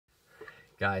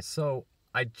Guys, so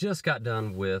I just got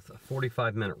done with a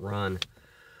 45-minute run,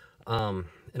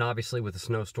 and obviously with the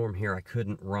snowstorm here, I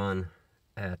couldn't run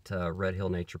at Red Hill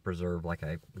Nature Preserve like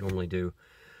I normally do.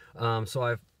 So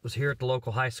I was here at the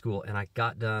local high school, and I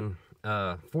got done.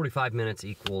 45 minutes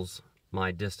equals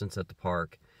my distance at the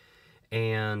park,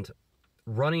 and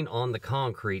running on the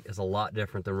concrete is a lot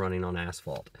different than running on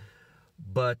asphalt.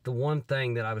 But the one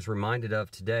thing that I was reminded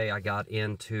of today, I got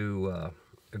into a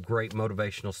great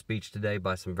motivational speech today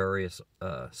by some various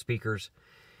speakers,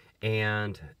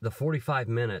 and the 45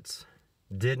 minutes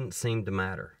didn't seem to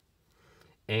matter.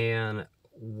 And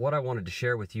what I wanted to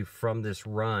share with you from this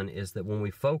run is that when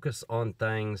we focus on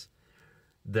things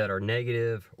that are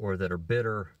negative or that are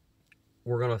bitter,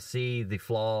 we're going to see the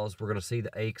flaws, we're going to see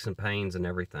the aches and pains and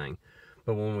everything.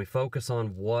 But when we focus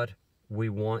on what we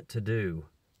want to do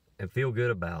and feel good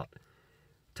about,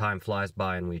 time flies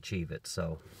by and we achieve it.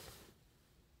 So,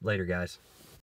 later, guys.